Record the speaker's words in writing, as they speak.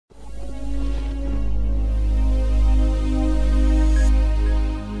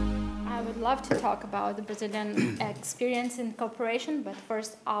to talk about the Brazilian experience in cooperation, but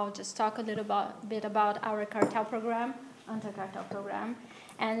first I'll just talk a little bit about our cartel program, anti-cartel program.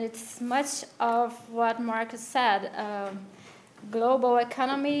 And it's much of what Marcus said. Global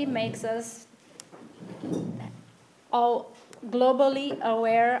economy makes us all globally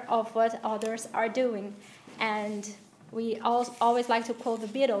aware of what others are doing. And we always like to quote the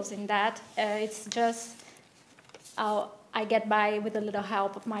Beatles in that. It's just, I get by with a little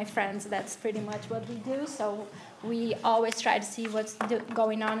help of my friends. That's pretty much what we do. So we always try to see what's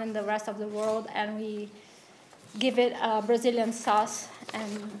going on in the rest of the world, and we give it a Brazilian sauce and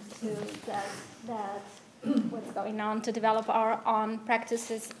to that what's going on to develop our own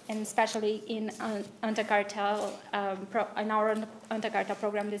practices, and especially in anti-cartel. In our anti-cartel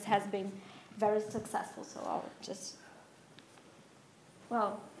program, this has been very successful. So I'll just,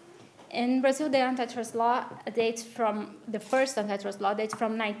 in Brazil, the antitrust law dates from, the first antitrust law dates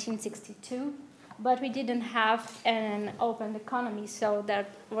from 1962, but we didn't have an open economy, so there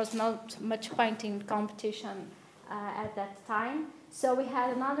was not much point in competition at that time. So we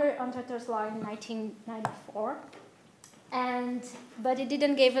had another antitrust law in 1994, but it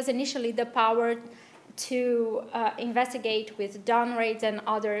didn't give us initially the power to investigate with down rates and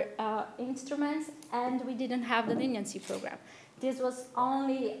other instruments, and we didn't have the leniency program. This was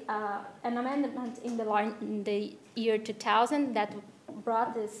only an amendment in the law in the year 2000 that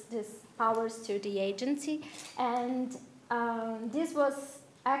brought these powers to the agency, and this was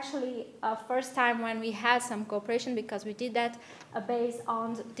actually a first time when we had some cooperation, because we did that based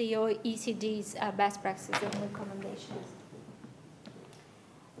on the OECD's best practices and recommendations.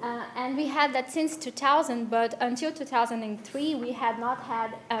 And we had that since 2000, but until 2003, we had not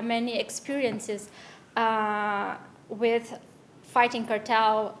had many experiences with fighting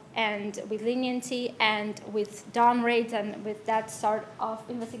cartel and with leniency and with down rates and with that sort of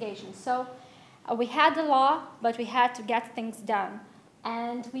investigation. So we had the law, but we had to get things done.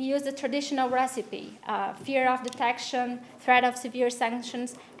 And we used the traditional recipe, fear of detection, threat of severe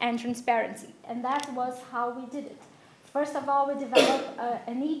sanctions, and transparency. And that was how we did it. First of all, we developed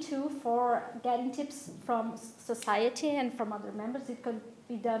an E2 for getting tips from society and from other members. It could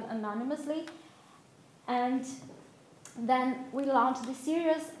be done anonymously. And then we launched a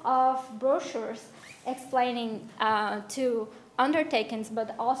series of brochures explaining to undertakings,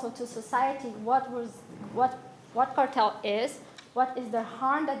 but also to society, what cartel is, what is the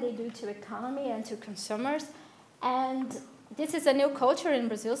harm that they do to economy and to consumers. And this is a new culture in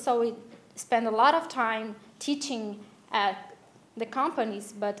Brazil, so we spend a lot of time teaching the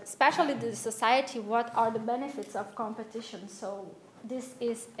companies, but especially the society, what are the benefits of competition. So this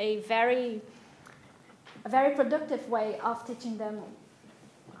is a very productive way of teaching them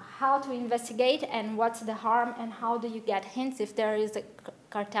how to investigate and what's the harm and how do you get hints if there is a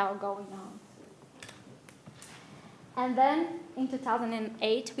cartel going on. And then in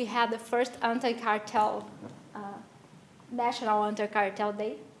 2008, we had the first anti-cartel, National Anti-Cartel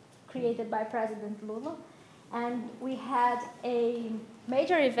Day, created by President Lula. And we had a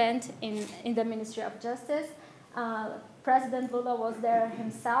major event in the Ministry of Justice. President Lula was there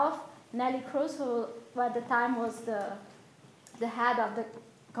himself. Nelly Cruz, who at the time was the head of the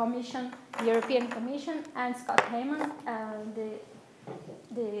Commission, the European Commission, and Scott Heyman,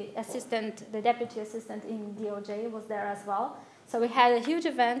 the deputy assistant in DOJ, was there as well. So we had a huge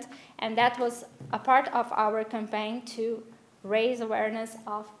event, and that was a part of our campaign to raise awareness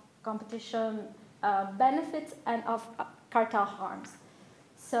of competition benefits and of cartel harms.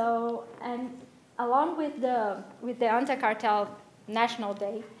 So, and along with the Anti-Cartel National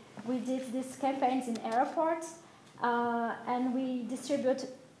Day, we did these campaigns in airports, and we distribute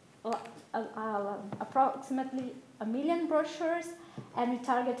approximately 1 million brochures, and we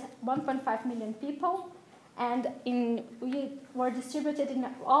target 1.5 million people. And we were distributed in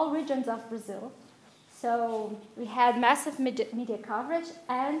all regions of Brazil. So we had massive media coverage,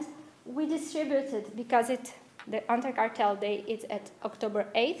 and we distributed, because the Anti-Cartel Day is at October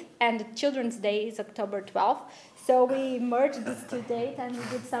 8th, and the Children's Day is October 12th. So we merged these two dates, and we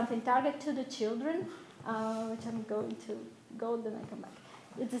did something targeted to the children, which I'm going to go, then I come back.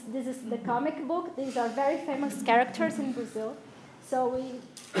 This is the comic book. These are very famous characters in Brazil. So we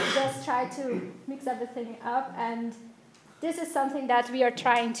just try to mix everything up, and this is something that we are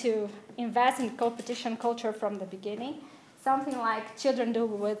trying to invest in competition culture from the beginning. Something like children do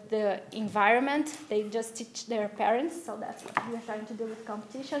with the environment. They just teach their parents, so that's what we are trying to do with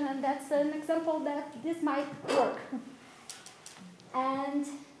competition, and that's an example that this might work. And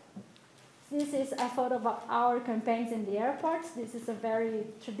this is a photo of our campaigns in the airports. This is a very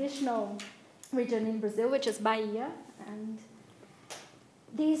traditional region in Brazil, which is Bahia, and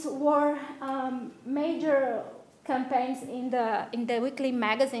these were major campaigns in the weekly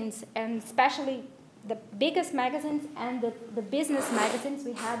magazines, and especially the biggest magazines and the business magazines.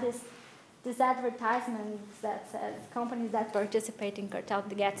 We had this advertisement that says companies that participate in cartel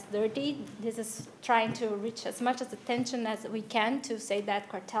gets dirty. This is trying to reach as much as attention as we can to say that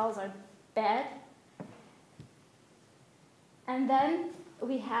cartels are bad. And then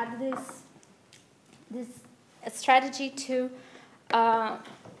we had this strategy to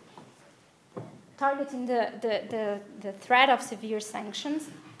targeting the threat of severe sanctions.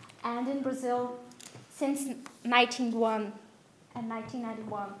 And in Brazil, since 1901 and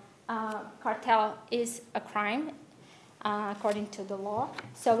 1991, cartel is a crime, according to the law.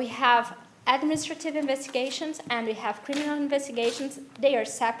 So we have administrative investigations and we have criminal investigations. They are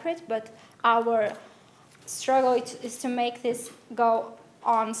separate, but our struggle is to make this go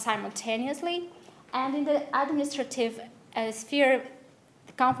on simultaneously. And in the administrative sphere,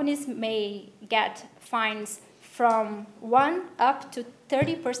 the companies may get fines from 1 up to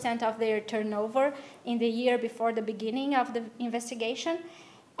 30% of their turnover in the year before the beginning of the investigation.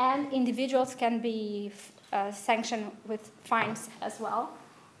 And individuals can be sanctioned with fines as well.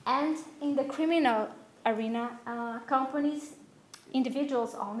 And in the criminal arena, companies,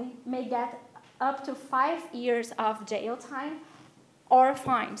 individuals only, may get up to 5 years of jail time or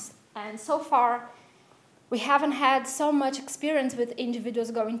fines. And so far, we haven't had so much experience with individuals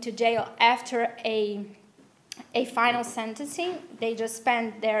going to jail after a final sentencing. They just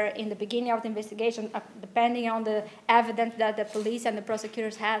spend there in the beginning of the investigation, depending on the evidence that the police and the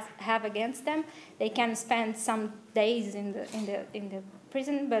prosecutors have against them. They can spend some days in the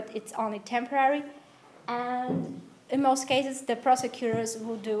prison, but it's only temporary. And in most cases, the prosecutors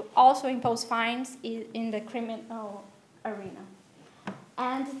will also impose fines in the criminal arena.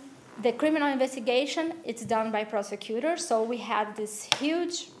 And the criminal investigation, it's done by prosecutors. So we had this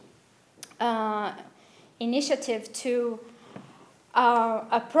huge initiative to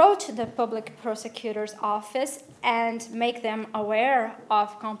approach the public prosecutor's office and make them aware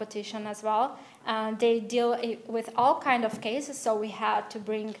of competition as well. They deal with all kinds of cases, so we had to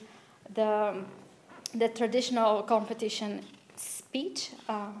bring the traditional competition speech,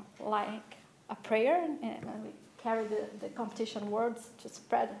 like a prayer, and we carry the competition words to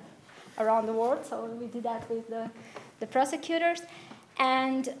spread around the world, so we did that with the prosecutors.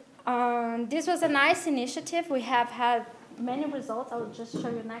 And this was a nice initiative. We have had many results. I'll just show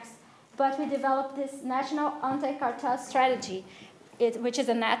you next. But we developed this national anti-cartel strategy, which is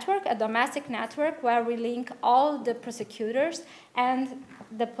a network, a domestic network, where we link all the prosecutors and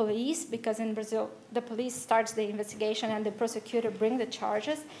the police, because in Brazil, the police starts the investigation and the prosecutor brings the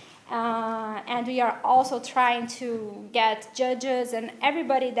charges. And we are also trying to get judges and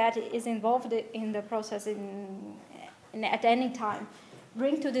everybody that is involved in the process at any time,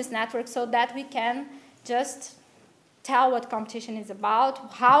 bring to this network so that we can just tell what competition is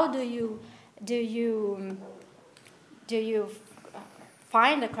about. How do you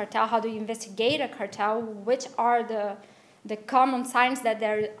find a cartel? How do you investigate a cartel? Which are the common signs that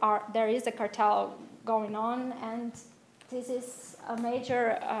there is a cartel going on? And this is a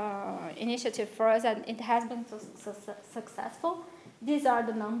major initiative for us, and it has been successful. These are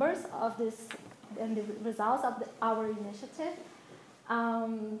the numbers of this and the results of our initiative.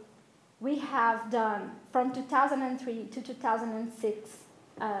 We have done, from 2003 to 2006,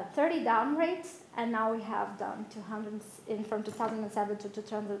 30 down rates, and now we have done 200, from 2007 to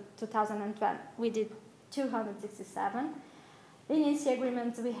 2012, we did 267. Leniency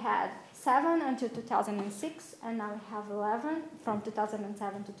agreements, we had 7 until 2006, and now we have 11 from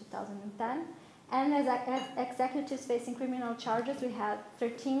 2007 to 2010. And as executives facing criminal charges, we had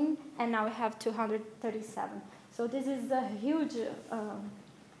 13, and now we have 237. So this is a huge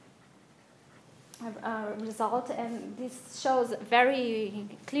result, and this shows very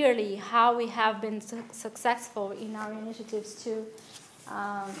clearly how we have been successful in our initiatives to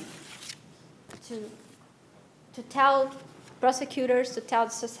tell prosecutors, to tell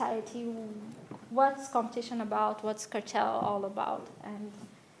the society what's competition about, what's cartel all about, and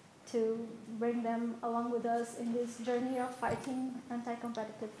to bring them along with us in this journey of fighting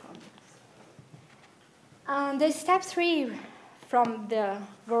anti-competitive conduct. The step 3 from the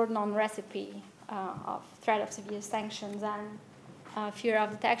world-known recipe of threat of severe sanctions and fear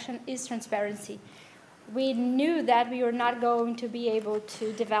of detection is transparency. We knew that we were not going to be able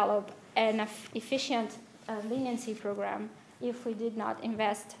to develop an efficient leniency program if we did not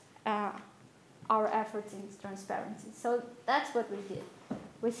invest our efforts in transparency. So that's what we did.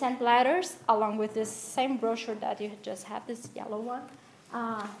 We sent letters along with this same brochure that you just have, this yellow one,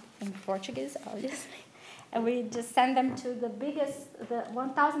 in Portuguese, obviously. and we just send them to the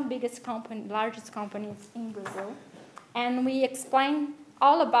 1,000 biggest largest companies in Brazil. And we explain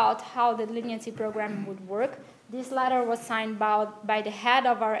all about how the leniency program would work. This letter was signed by the head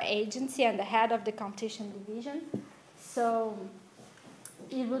of our agency and the head of the competition division. So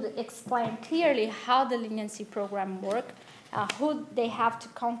it would explain clearly how the leniency program works, who they have to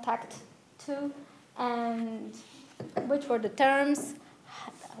contact to, and which were the terms,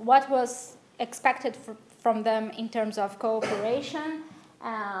 what was expected from them in terms of cooperation,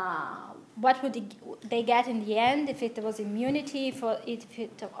 what would they get in the end, if it was immunity, if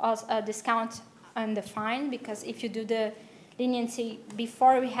it was a discount on the fine, because if you do the leniency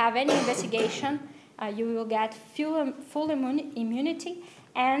before we have any investigation, you will get full immunity.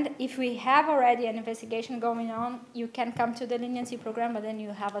 And if we have already an investigation going on, you can come to the leniency program, but then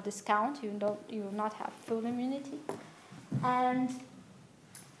you have a discount. You will not have full immunity. And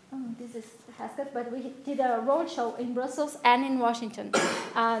this is Haskett, but we did a roadshow in Brussels and in Washington,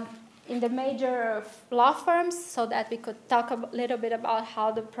 in the major law firms, so that we could talk a little bit about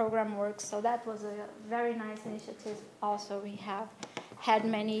how the program works. So that was a very nice initiative. Also, we have had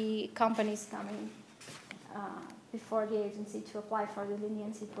many companies coming before the agency to apply for the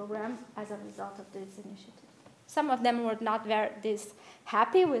leniency program as a result of this initiative. Some of them were not this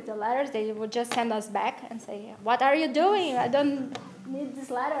happy with the letters. They would just send us back and say, "What are you doing? I don't need this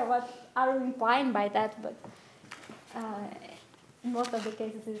letter. What are you implying by that?" But in most of the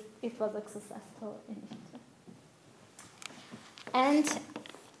cases, it was a successful initiative. And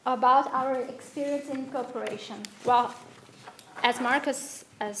about our experience in cooperation. Well, as Marcus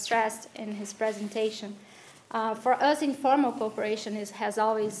stressed in his presentation, for us, informal cooperation has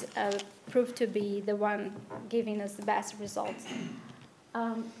always proved to be the one giving us the best results.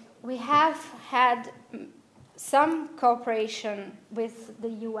 We have had some cooperation with the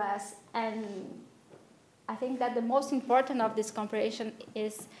US, and I think that the most important of this cooperation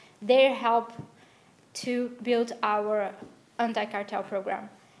is their help to build our anti-cartel program.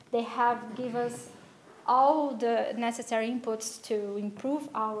 They have given us all the necessary inputs to improve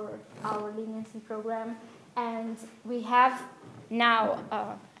our leniency program. And we have now,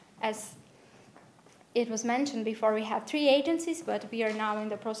 as it was mentioned before, we have 3 agencies, but we are now in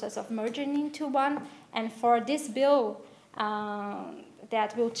the process of merging into one. And for this bill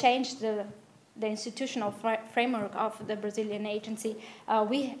that will change the institutional framework of the Brazilian agency,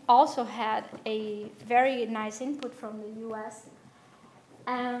 we also had a very nice input from the US.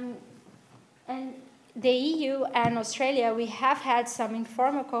 And the EU and Australia, we have had some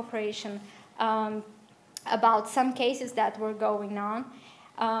informal cooperation about some cases that were going on.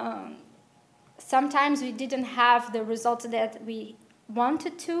 Sometimes we didn't have the results that we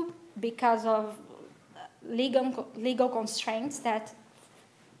wanted to because of legal constraints that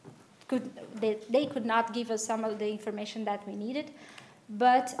they could not give us some of the information that we needed.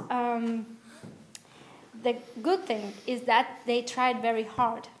 But the good thing is that they tried very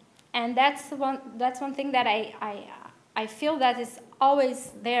hard. And that's one thing that I feel that is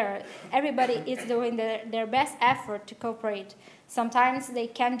always there. Everybody is doing their best effort to cooperate. Sometimes they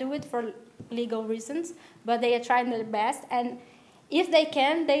can't do it for legal reasons, but they are trying their best. And if they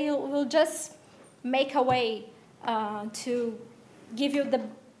can, they will just make a way to give you the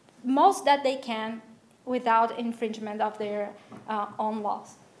most that they can without infringement of their own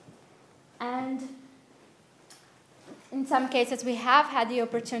laws. And in some cases, we have had the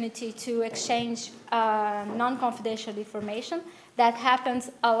opportunity to exchange non-confidential information. That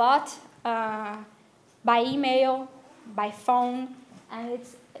happens a lot by email, by phone, and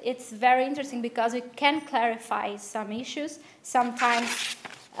it's very interesting because we can clarify some issues. Sometimes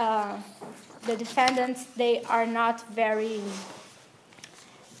the defendants, they are not very,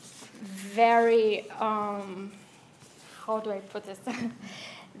 how do I put this?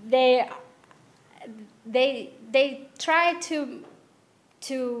 They try to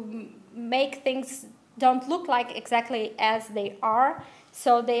make things don't look like exactly as they are.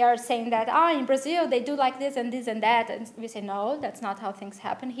 So they are saying that, in Brazil, they do like this and that. And we say, no, that's not how things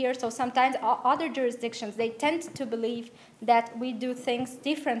happen here. So sometimes other jurisdictions, they tend to believe that we do things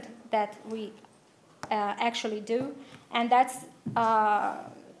different that we actually do. And that's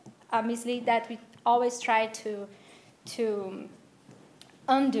a mislead that we always try to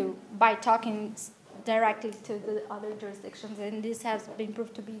undo by talking directly to the other jurisdictions. And this has been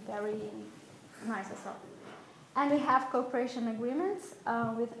proved to be very nice as well. And we have cooperation agreements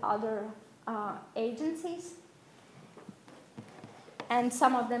with other agencies. And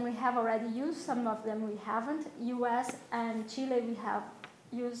some of them we have already used, some of them we haven't. US and Chile we have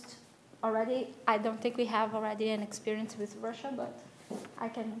used already. I don't think we have already an experience with Russia, but I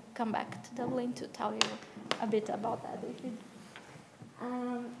can come back to the link to tell you a bit about that.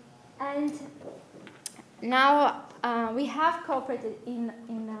 And now we have cooperated in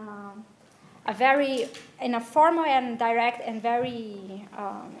a formal and direct and very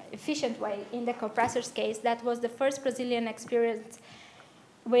efficient way in the compressors case. That was the first Brazilian experience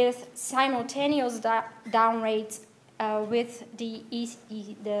with simultaneous down rates with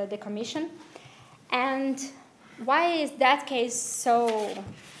the Commission. And why is that case so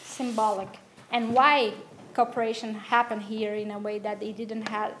symbolic? And why cooperation happened here in a way that they didn't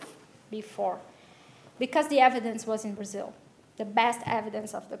have before? Because the evidence was in Brazil. The best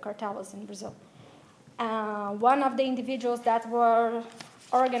evidence of the cartel was in Brazil. One of the individuals that were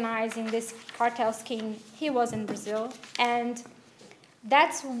organizing this cartel scheme, he was in Brazil. And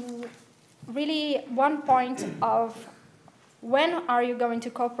that's really one point of when are you going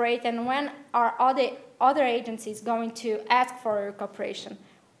to cooperate and when are other agencies going to ask for your cooperation?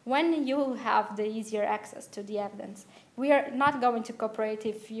 When you have the easier access to the evidence. We are not going to cooperate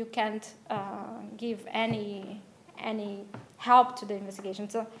if you can't give any help to the investigation.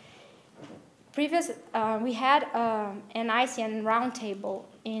 So we had an ICN roundtable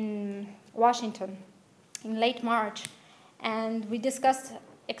in Washington in late March, and we discussed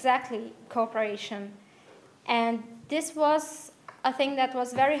exactly cooperation. And this was a thing that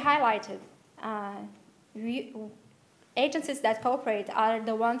was very highlighted. Agencies that cooperate are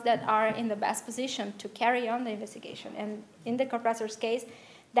the ones that are in the best position to carry on the investigation. And in the compressors case,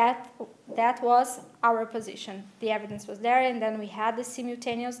 that was our position. The evidence was there, and then we had the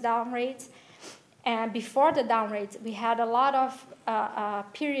simultaneous down rates. And before the down rates, we had a lot of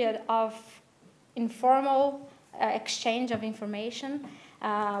period of informal exchange of information,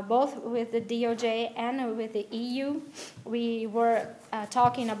 both with the DOJ and with the EU. We were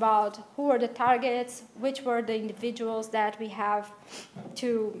talking about who were the targets, which were the individuals that we have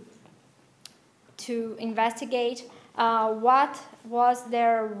to investigate, what was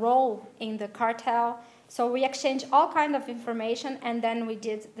their role in the cartel. So we exchanged all kinds of information, and then we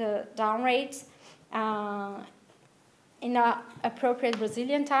did the down rates in an appropriate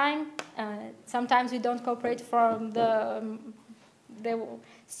Brazilian time. Sometimes we don't cooperate from the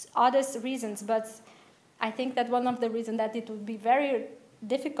other reasons, but I think that one of the reasons that it would be very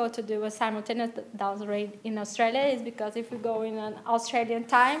difficult to do a simultaneous down rate in Australia is because if we go in an Australian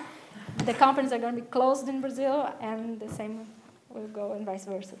time, the companies are going to be closed in Brazil, and the same will go and vice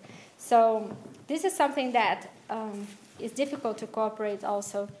versa. So this is something that is difficult to cooperate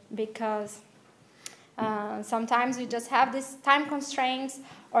also because sometimes we just have these time constraints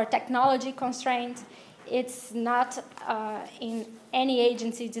or technology constraints. It's not in any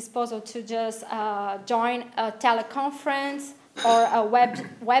agency's disposal to just join a teleconference or a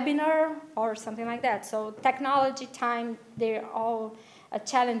webinar or something like that. So technology, time, they're all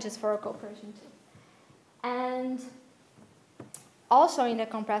challenges for cooperation too. And also in the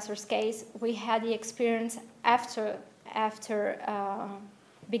compressors case, we had the experience after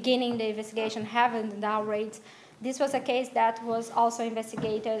beginning the investigation, having the down rates. This was a case that was also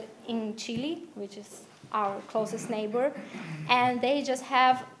investigated in Chile, which is our closest neighbor, and they just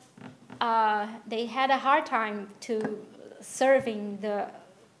have they had a hard time to serving the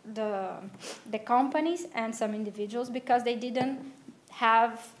companies and some individuals because they didn't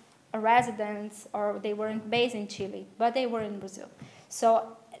have a residence or they weren't based in Chile, but they were in Brazil.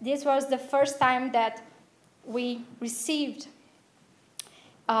 So this was the first time that we received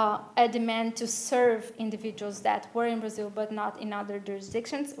a demand to serve individuals that were in Brazil but not in other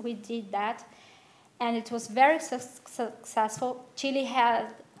jurisdictions. We did that, and it was very successful. Chile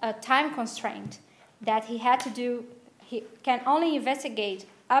had a time constraint that he had to do. He can only investigate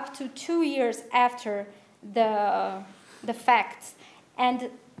up to 2 years after the facts, and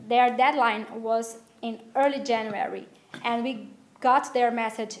their deadline was in early January. And we got their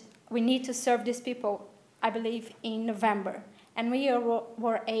message, we need to serve these people, I believe, in November. And we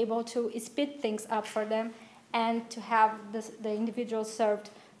were able to speed things up for them and to have the individuals served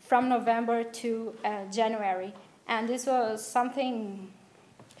from November to January. And this was something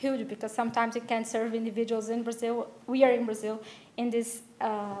huge because sometimes you can't serve individuals in Brazil. We are in Brazil in this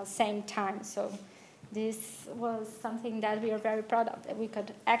same time. So this was something that we are very proud of, that we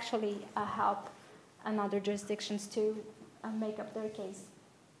could actually help another jurisdictions to make up their case.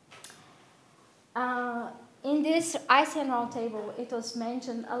 In this ICN roundtable, it was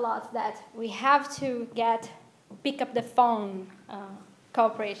mentioned a lot that we have to pick up the phone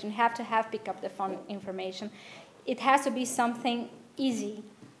cooperation, have to have pick up the phone information. It has to be something easy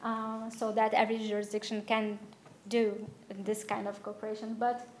so that every jurisdiction can do this kind of cooperation.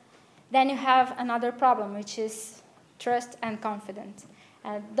 But then you have another problem, which is trust and confidence.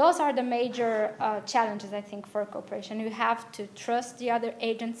 And those are the major challenges, I think, for cooperation. You have to trust the other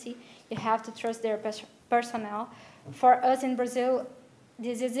agency. You have to trust their personnel. For us in Brazil,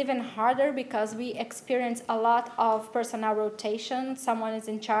 this is even harder because we experience a lot of personnel rotation. Someone is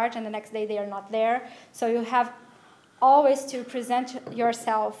in charge, and the next day they are not there. So you have always to present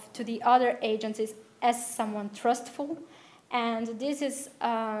yourself to the other agencies as someone trustful. And this is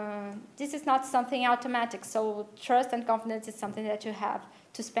not something automatic. So trust and confidence is something that you have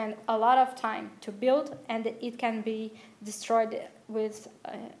to spend a lot of time to build, and it can be destroyed with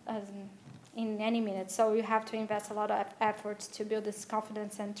in any minute. So you have to invest a lot of efforts to build this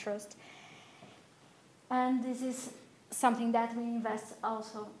confidence and trust. And this is something that we invest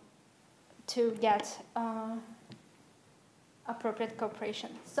also to get appropriate cooperation.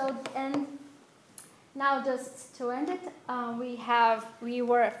 So, and now just to end it, we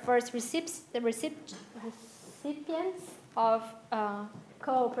were first recipients of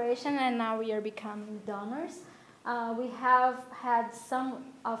cooperation, and now we are becoming donors. We have had some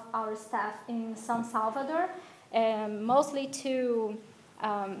of our staff in San Salvador, mostly to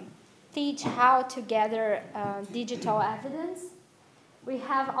teach how to gather digital evidence. We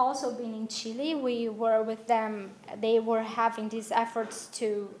have also been in Chile. We were with them. They were having these efforts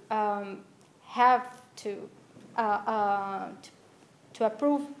to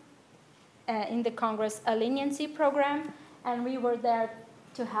approve in the Congress a leniency program, and we were there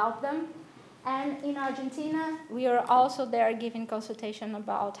to help them. And in Argentina, we are also there giving consultation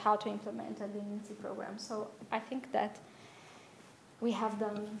about how to implement a leniency program. So I think that we have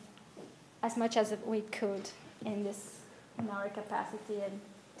done as much as we could in our capacity and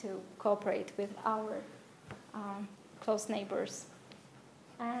to cooperate with our close neighbors.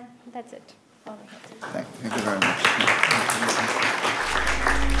 And that's it. Thank you very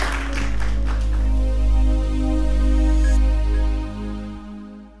much.